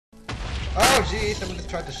Oh jeez, someone just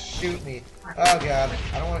tried to shoot me. Oh god,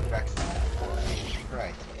 I don't want to go back.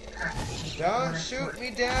 Right. Don't shoot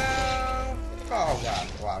me down! Oh god,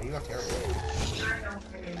 wow, you are terrible.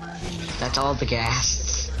 That's all the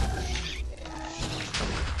gas.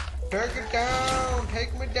 Take it down!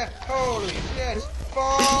 Take me down! Holy shit!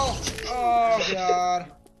 Fall! Oh god.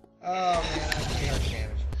 Oh man, that's pretty hard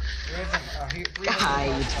damage. There is some,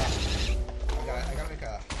 Died. I gotta make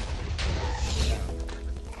a...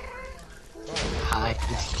 Hi.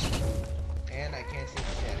 And I can't see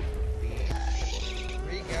shit. The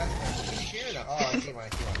three guys, I can hear them. Oh, I see one,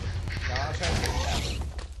 Now I'll try to get that.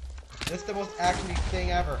 This is the most actiony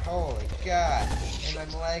thing ever. Holy god. And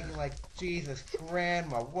I'm lagging like Jesus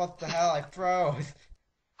grandma. What the hell? I froze.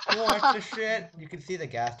 What the shit? You can see the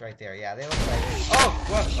gas right there. Yeah, they look like... Oh!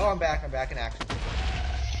 What? Oh, I'm back in action.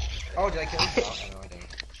 Oh, did I kill you? Oh, no, I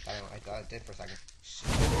didn't. I thought I did for a second.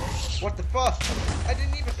 What the fuck? I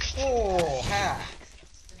didn't even... Oh, hack.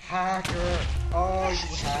 Hacker. Oh,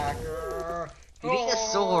 you hacker. You need a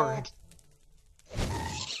sword.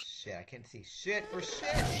 Shit, I can't see shit for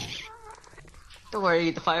shit. Don't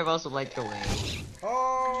worry, the fireballs will light the way.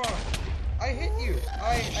 Oh, I hit you.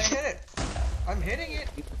 I hit it. I'm hitting it.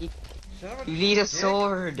 You need a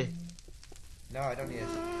sword. No, I don't need it.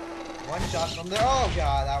 One shot from there. Oh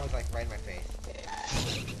god, that was like right in my face.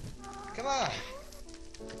 Come on.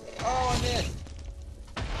 Oh, I missed.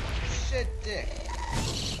 Shit, dick.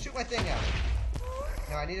 Shoot my thing out.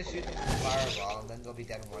 No, I need to shoot them with a fireball, and then they'll be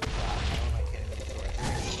dead in one shot. I don't like hitting them with the sword. It's a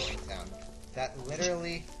really annoying sound. That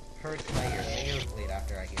literally hurts my ears. My ears bleed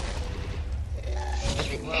after I hear it.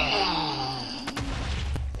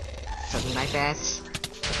 Something like that.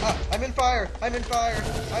 Ah, I'm in fire! I'm in fire!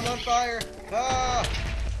 I'm on fire! Ah!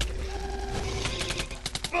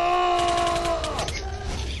 Ah!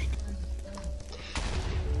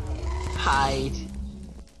 Hide.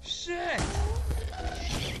 Shit!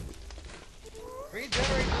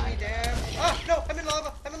 Regenerate me, damn! Ah! No! I'm in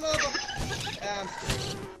lava! I'm in lava! I'm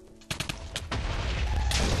screwed.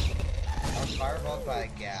 I was fireballed by a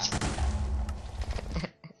gas.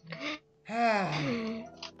 I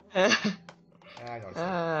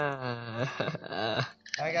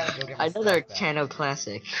gotta go get my Another stuff back. channel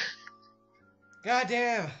classic. God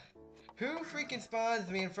damn! Who freaking spawns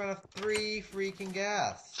me in front of 3 freaking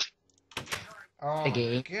gas? Oh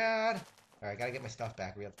my god! Alright, gotta get my stuff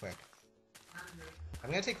back real quick. I'm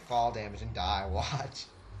gonna take fall damage and die, watch.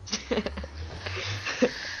 I'm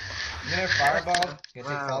gonna have fireball, gonna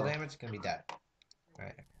take fall damage, gonna be dead.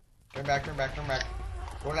 Alright. Turn back, turn back, turn back.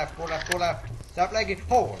 Go left, go left, go left. Stop lagging.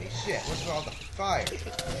 Holy shit, what's with all the fire?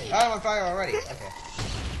 I'm on fire already. Okay.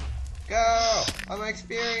 Go! On my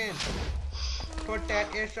experience! Put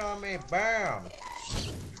that ish on me. Bam!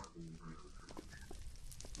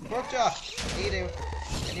 Pork chop! I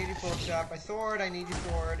need you, pork chop. My sword, I need your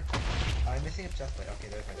sword. I'm missing a chest plate. Okay,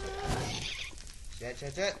 there's my sword.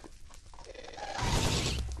 Shit.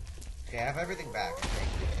 Okay, I have everything back.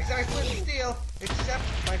 Except my flint and steel! Except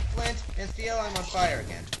my flint and steel, I'm on fire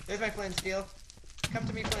again. There's my flint and steel. Come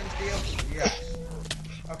to me, flint and steel. Yes.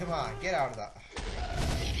 Oh, come on. Get out of the...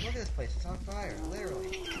 Look at this place. It's on fire.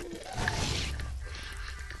 Literally.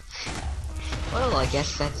 Well, I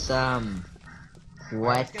guess that's, what, I'm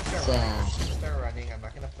gonna start running. I'm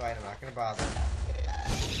not gonna fight. I'm not gonna bother.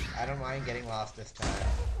 I don't mind getting lost this time.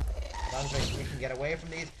 As long as we can get away from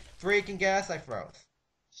these freaking gas, I froze.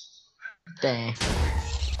 Dang.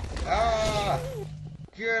 Ah!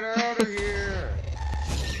 Get out of here!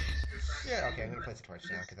 Shit. Okay, I'm gonna place a torch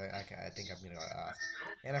now because I think I'm gonna go off.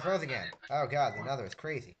 And I froze again. Oh god, the Nether is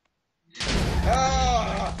crazy.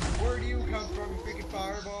 Ah! Where do you come from, you freaking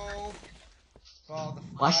fireball? Fall the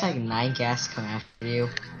Watch like 9 gas come after you.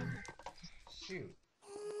 Shoot.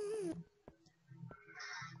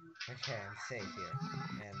 Okay, I'm safe here.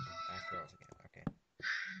 And I froze again. Okay.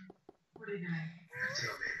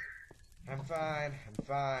 I'm fine. I'm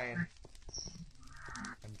fine.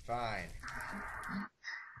 I'm fine.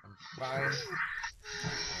 I'm fine.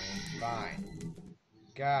 I'm fine.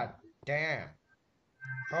 God damn.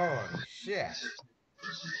 Holy shit.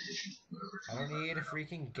 I don't need a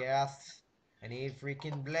freaking gas. I need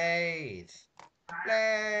freaking blaze.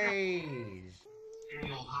 Blaze! I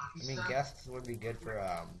mean, gas would be good for,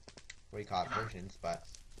 what do you call it, potions, but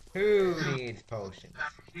who needs potions?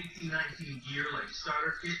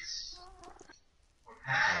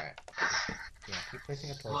 Alright. Yeah, keep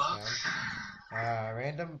placing a torch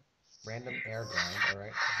down. Random air ground,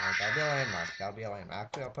 alright. That'll be a landmark. That'll be a landmark.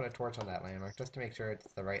 Actually, I'll put a torch on that landmark just to make sure it's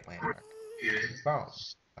the right landmark. Boom.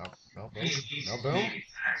 Oh, no boom. No boom?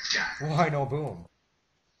 Why no boom?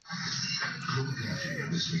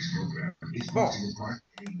 Boom!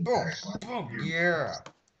 Boom! Boom! Yeah!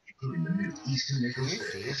 Can you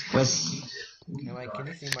see? Was Can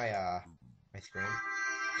you see my screen?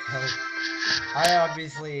 Because I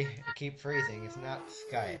obviously keep freezing. It's not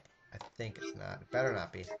Skype. I think it's not. It better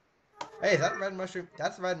not be. Hey, is that red mushroom?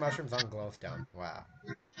 That's red mushrooms on glowstone. Wow.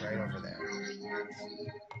 Right over there.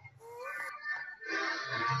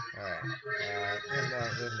 Alright.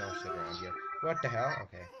 There's no shit around here. What the hell?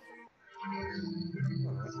 Okay. Oh,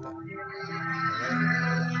 what the?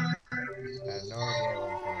 I have no idea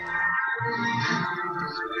what's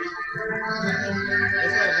going on here. Looks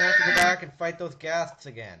like we're gonna have to go back and fight those ghasts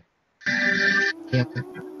again. yep. And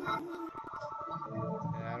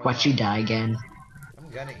I don't Watch you know. die again. I'm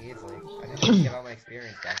gonna easily. I just need to get all my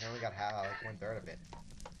experience back. I only got half, like 1/3 of it.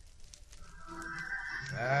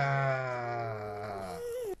 Ah.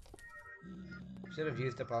 Should have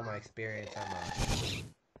used up all my experience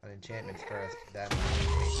on enchantments first, then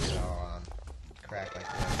wasted it all on crack like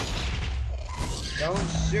this. Don't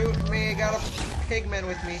shoot me! I got a pigman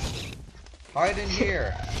with me. Hide in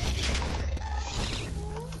here.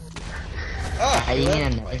 Ah, Are he you left in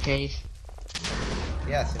the another place. cave?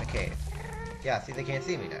 Yes, in a cave. Yeah, see, they can't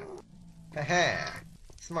see me now. Haha.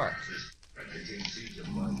 Smart.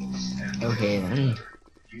 Okay then.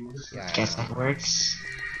 Yeah, I Guess know. that works.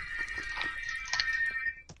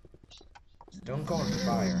 Don't go on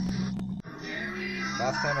fire.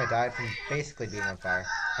 Last time I died from basically being on fire.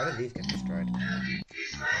 How did these get destroyed?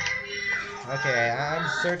 Okay, I'm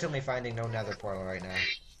certainly finding no nether portal right now.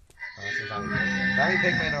 Oh, that's a zombie pigman. Zombie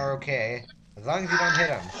pigmen are okay. As long as you don't hit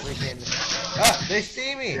them. Freaking... Ah! They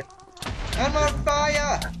see me! I'm on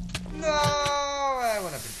fire! No! I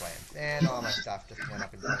went up in flames. And all my stuff just went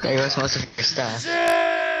up in flames. There goes most of your stuff.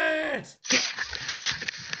 Shit!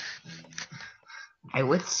 I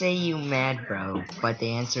would say you mad, bro, but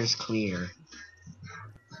the answer's clear.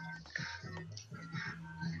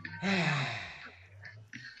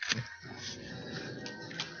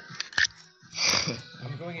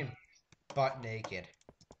 I'm going in butt naked.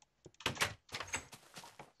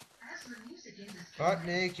 Butt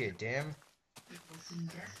naked, damn.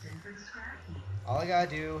 All I gotta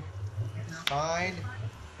do is find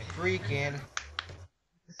a freaking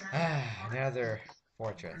nether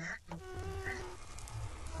fortress.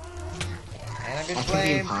 And I'm in That could be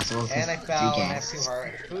flames, impossible because and I three fell, and I have ghasts.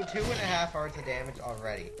 2.5 hearts of damage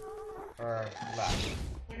already. Or left.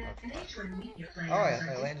 Oh, I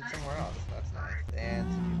landed somewhere else. That's nice.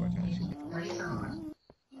 And some people are trying to shoot me from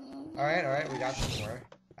above. Alright, we got some more.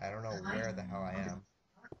 I don't know where the hell I am.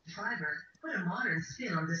 Put a modern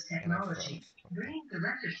spin on this And I technology. froze. Bring the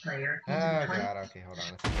record player Oh into the god, okay, hold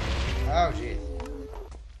on. Oh jeez.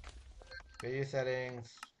 Video settings.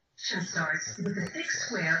 starts with a thick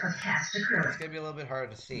square of cast It's acrylic. gonna be a little bit hard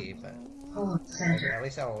to see, but Hold center. at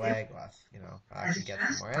least I'll lag less, you know. I can get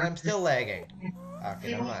some more. And I'm still lagging.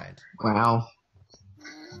 Okay, never mind. Wow.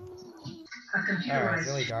 Alright, it's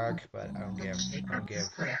really dark, but I don't give.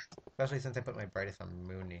 Especially since I put my brightness on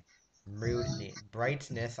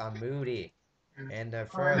brightness on moody. And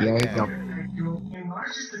further There you again. go.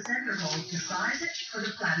 Enlarges the center hole to size it for the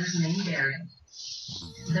platter's main bearing.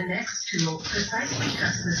 The next tool precisely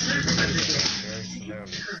cuts the surface of the Very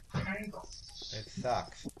disc. slowly. It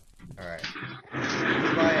sucks. Alright. This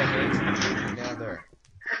is why I hate Nether.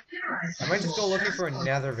 I might just go looking for a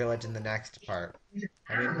nether village in the next part.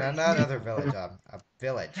 I mean, not another village, a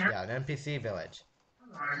village. Yeah, an NPC village.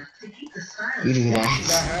 You do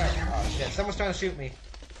that. Oh shit, someone's trying to shoot me.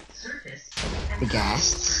 The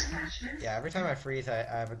ghasts. Yeah, every time I freeze, I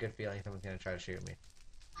have a good feeling someone's gonna try to shoot me.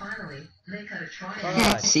 Finally, they cut a triangle.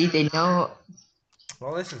 God. See, they know.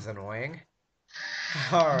 Well, this is annoying.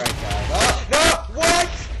 Alright, guys. Oh, no! What?!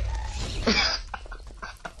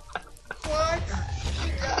 What?!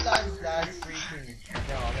 That's freaking...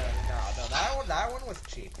 No. That one was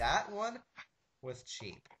cheap. That one was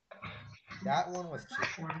cheap.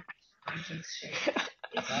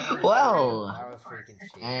 Well, That was freaking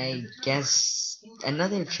cheap. I guess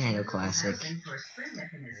another channel classic.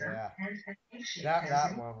 Yeah.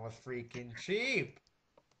 That one was freaking cheap.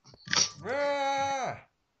 Ah!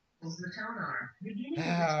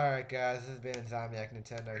 Alright guys, this has been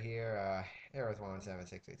Insomniacnintendo here, Arrows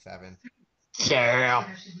 17687. Yeah.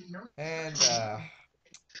 And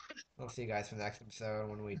we'll see you guys for the next episode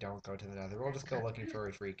when we don't go to the nether. We'll just go looking for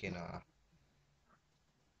a freaking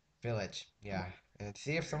village. Yeah. And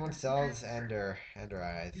see if someone sells ender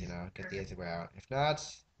eyes, you know, get the easy way out. If not,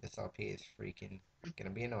 this LP is freaking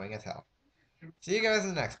gonna be annoying as hell. See you guys in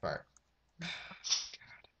the next part.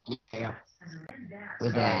 Yeah.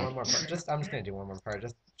 With Alright, that. one more part. I'm just gonna do one more part,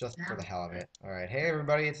 just for the hell of it. Alright, hey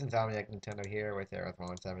everybody, it's Insomniacnintendo here with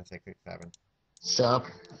Aerith17667. Sup?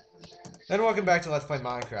 And welcome back to Let's Play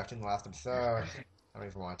Minecraft in the last episode. I don't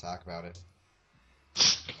even want to talk about it.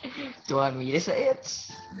 Do you want me to say it?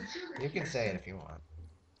 You can say it if you want.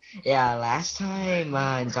 Yeah, last time,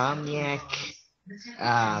 Insomniac,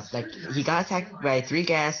 like, he got attacked by 3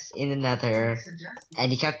 ghasts in the Nether,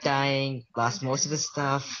 and he kept dying, lost most of his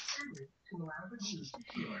stuff,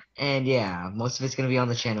 and yeah, most of it's gonna be on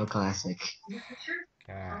the channel classic.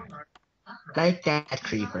 God. Like that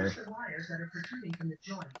creeper.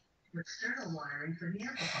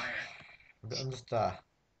 I'm just,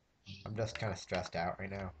 I'm just kind of stressed out right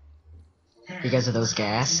now. Because of those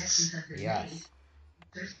ghasts? Yes.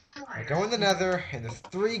 I go in the Nether, and there's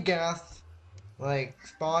 3 ghasts, like,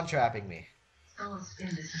 spawn trapping me. What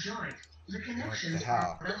the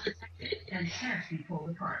hell?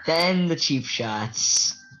 Then the cheap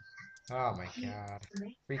shots. Oh my god.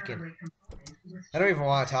 Freaking. I don't even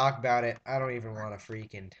want to talk about it. I don't even want to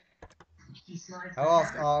freaking. I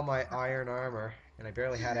lost all my iron armor, and I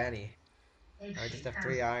barely had any. I just have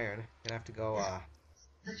 3 iron. Gonna have to go,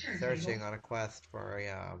 searching on a quest for,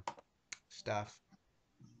 stuff.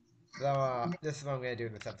 So, this is what I'm gonna do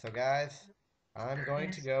in this episode, guys. I'm going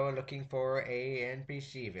to go looking for a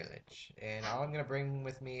NPC village, and all I'm gonna bring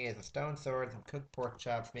with me is a stone sword, some cooked pork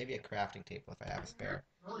chops, maybe a crafting table if I have a spare.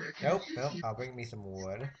 Nope, I'll bring me some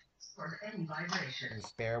wood. Some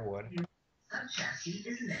spare wood.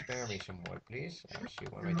 Spare me some wood, please. Oh shoot,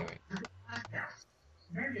 what am I doing?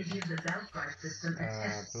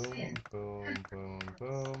 Boom, boom, boom,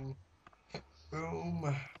 boom.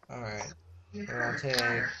 Boom. Alright. And I'll take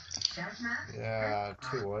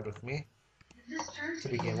 2 wood with me to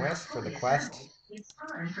begin with for the quest.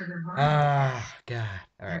 Ah, God.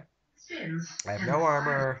 Alright. I have no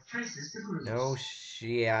armor, no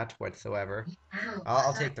shit whatsoever.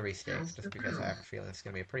 I'll take 3 sticks just because I have a feeling it's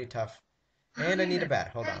going to be pretty tough. And I need a bed.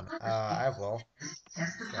 Hold on. I have wool. So,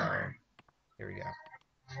 here we go.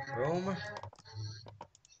 Boom.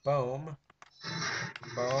 Boom.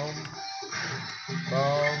 Boom.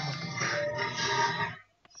 Boom.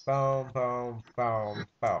 Boom, boom, boom,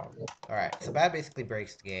 boom. Alright, so that basically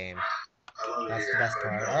breaks the game. That's the best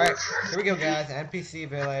part. Alright, here we go, guys. NPC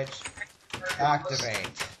village. Activate.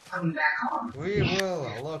 We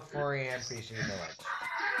will look for an NPC village.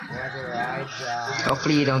 Whether I die.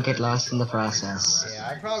 Hopefully you don't get lost in the process. Yeah,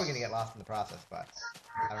 I'm probably gonna get lost in the process, but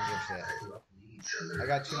I don't give a shit. I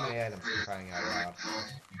got too many items for crying out loud.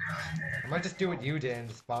 I might just do what you did and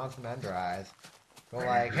just spawn some ender eyes. Go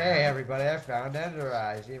like, hey everybody, I found ender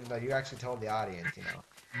eyes, even though you actually told the audience, you know.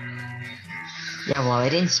 Yeah, well, I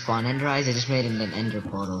didn't spawn ender eyes, I just made an ender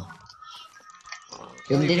portal.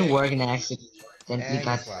 It didn't work and I accidentally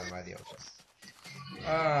got... by the ocean.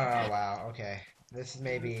 Oh, wow, okay. This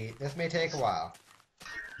may take a while.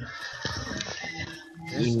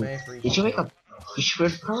 You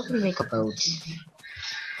should probably make a boat.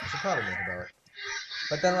 I should probably make a boat.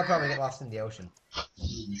 But then I'll probably get lost in the ocean.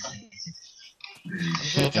 I'm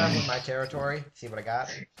just gonna travel in my territory, see what I got.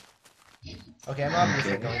 Okay, I'm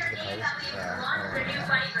obviously going to the coast.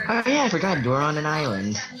 Oh yeah, I forgot, you're on an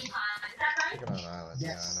island. You're on an island,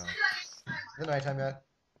 yeah, I know. Is it nighttime yet?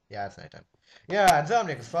 Yeah, it's nighttime. Yeah,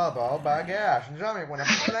 Insomniac is followed by gas. Insomniac went up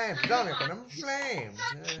in flames. Insomniac went up in flames.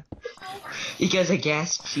 Yeah. Because a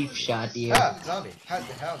gas cheap shot you. Ah, zombie, how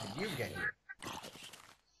the hell did you get here?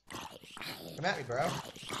 Come at me, bro.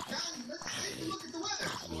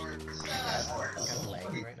 Yeah, I'm kind of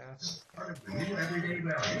lagging right now. Just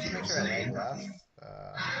make sure I lag less.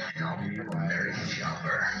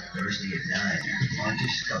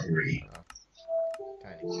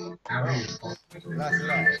 Tiny. Oh, less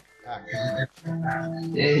lag. Ah,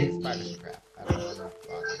 spider crap. I don't know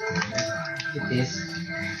what This.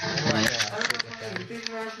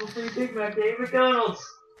 Big Mac, Dave McDonald's.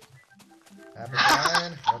 Apple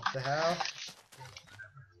Ryan, what the hell?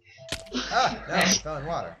 Ah, no, it fell in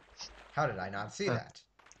water. How did I not see that?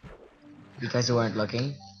 Because you weren't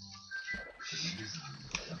looking.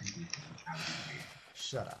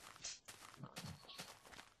 Shut up.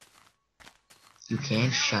 You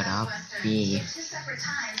can't shut up, B.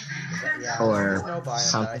 Yeah, Or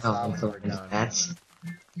something like that.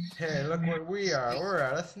 Hey, look what we are. We're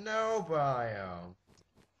at a snow biome.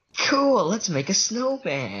 Cool, let's make a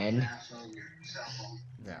snowman.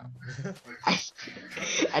 No.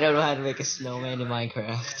 I don't know how to make a snowman in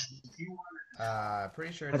Minecraft.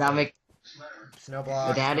 Pretty sure it's Without make snow block,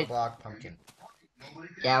 without snow it, block, pumpkin.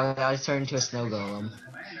 yeah, without it turning into a snow golem.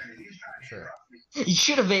 Sure. You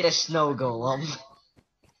should have made a snow golem.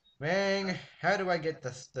 Man, how do I get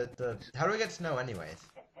this? How do I get snow, anyways?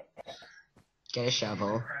 Get a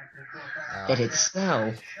shovel. Oh, It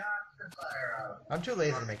snow. I'm too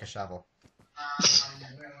lazy to make a shovel.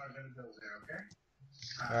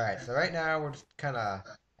 Alright, so right now we're just kind of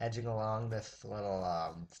edging along this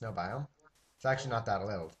little snow biome. It's actually not that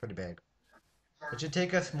little, it's pretty big. It should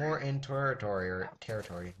take us more in territory,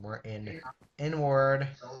 more inward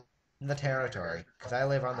in the territory. Because I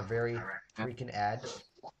live on the very freaking edge.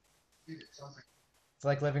 It's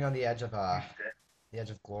like living on the edge of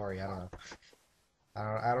glory, I don't know.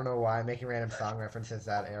 I don't know why I'm making random song references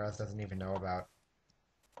that Eros doesn't even know about.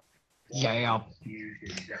 Yeah.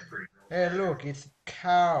 Hey, look, it's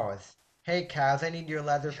cows. Hey, cows, I need your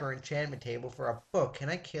leather for enchantment table for a book. Can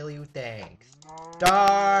I kill you? Thanks.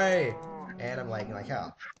 Die! And I'm lagging like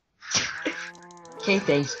hell. Okay,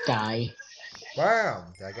 thanks, die.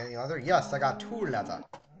 Bam! Did I get any leather? Yes, I got 2 leather.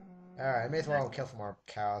 Alright, I may as well kill some more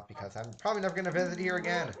cows because I'm probably never going to visit here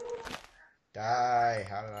again. Die.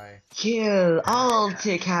 How did I? Kill all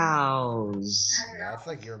the cows. Yeah, that's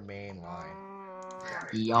like your main line.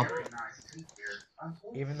 Yup.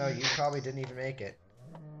 Even though you probably didn't even make it.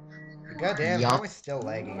 Goddamn, how am I still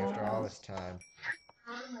lagging after all this time?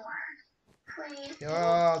 Kill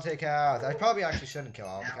all the cows. I probably actually shouldn't kill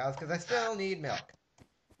all the cows because I still need milk.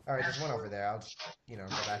 Alright, there's one over there. I'll just, go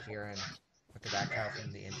back here and look at that cow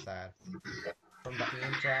from the inside. From the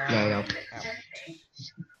inside. Yeah. Out.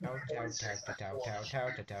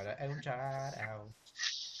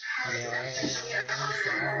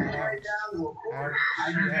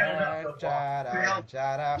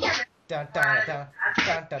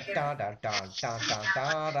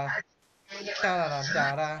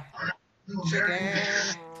 Chicken,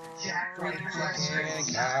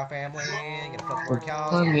 cow family, gonna put more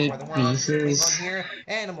cows, more than one here,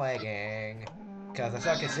 and I'm lagging, cause I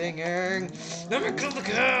suck at singing. Let me kill the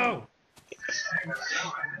cow!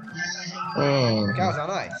 Cow's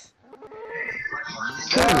on ice.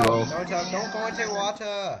 Cool. Don't go into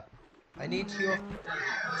water. I need your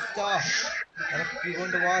stuff. And if you go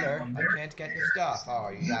into water, I can't get your stuff. Oh,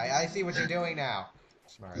 yeah, I see what you're doing now.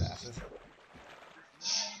 Smart asses.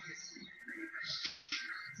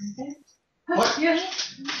 Yeah,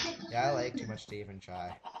 I like too much to even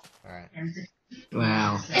try. Alright.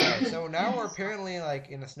 Wow. Alright, so now we're apparently like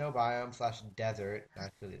in a snow biome slash desert.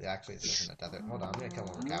 Actually, this isn't a desert. Hold on, I'm gonna kill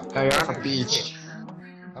one more cow. Oh, you're on a beach.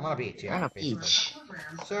 I'm on a beach, yeah. You're on a basically. beach.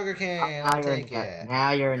 Sugar cane, I'll take it.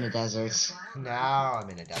 Now you're in the desert. Now I'm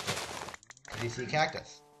in a desert. Do you see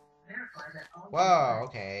cactus? Whoa,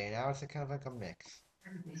 okay, now it's kind of like a mix.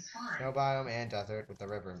 Snow biome and desert with the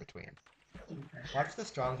river in between. Watch the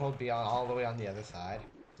stronghold be on all the way on the other side.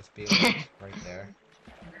 Just be like right there.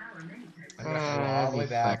 I'm gonna go all the way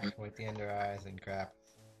back with the ender eyes and crap.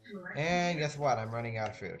 And guess what? I'm running out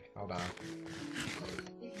of food. Hold on.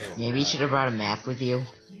 Maybe you should have brought a map with you.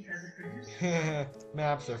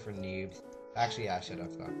 Maps are for noobs. Actually, yeah, I should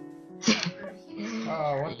have though.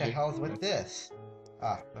 Oh, what the hell's with this?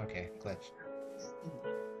 Ah, okay, glitch.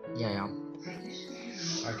 Yeah.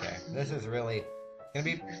 Okay, this is really gonna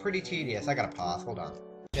be pretty tedious. I gotta pause. Hold on.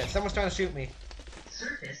 Yeah, someone's trying to shoot me.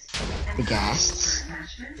 The ghasts.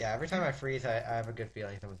 Yeah, every time I freeze, I have a good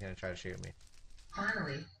feeling someone's gonna try to shoot me.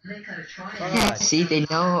 Finally, they cut a triangle. God. See, they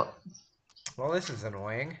know. Well, this is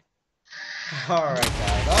annoying. Alright,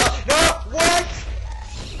 guys. Oh, no! What?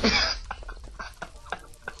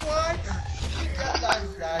 What?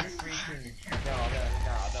 That's freaking...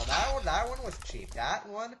 No, that one was cheap. That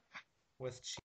one was cheap.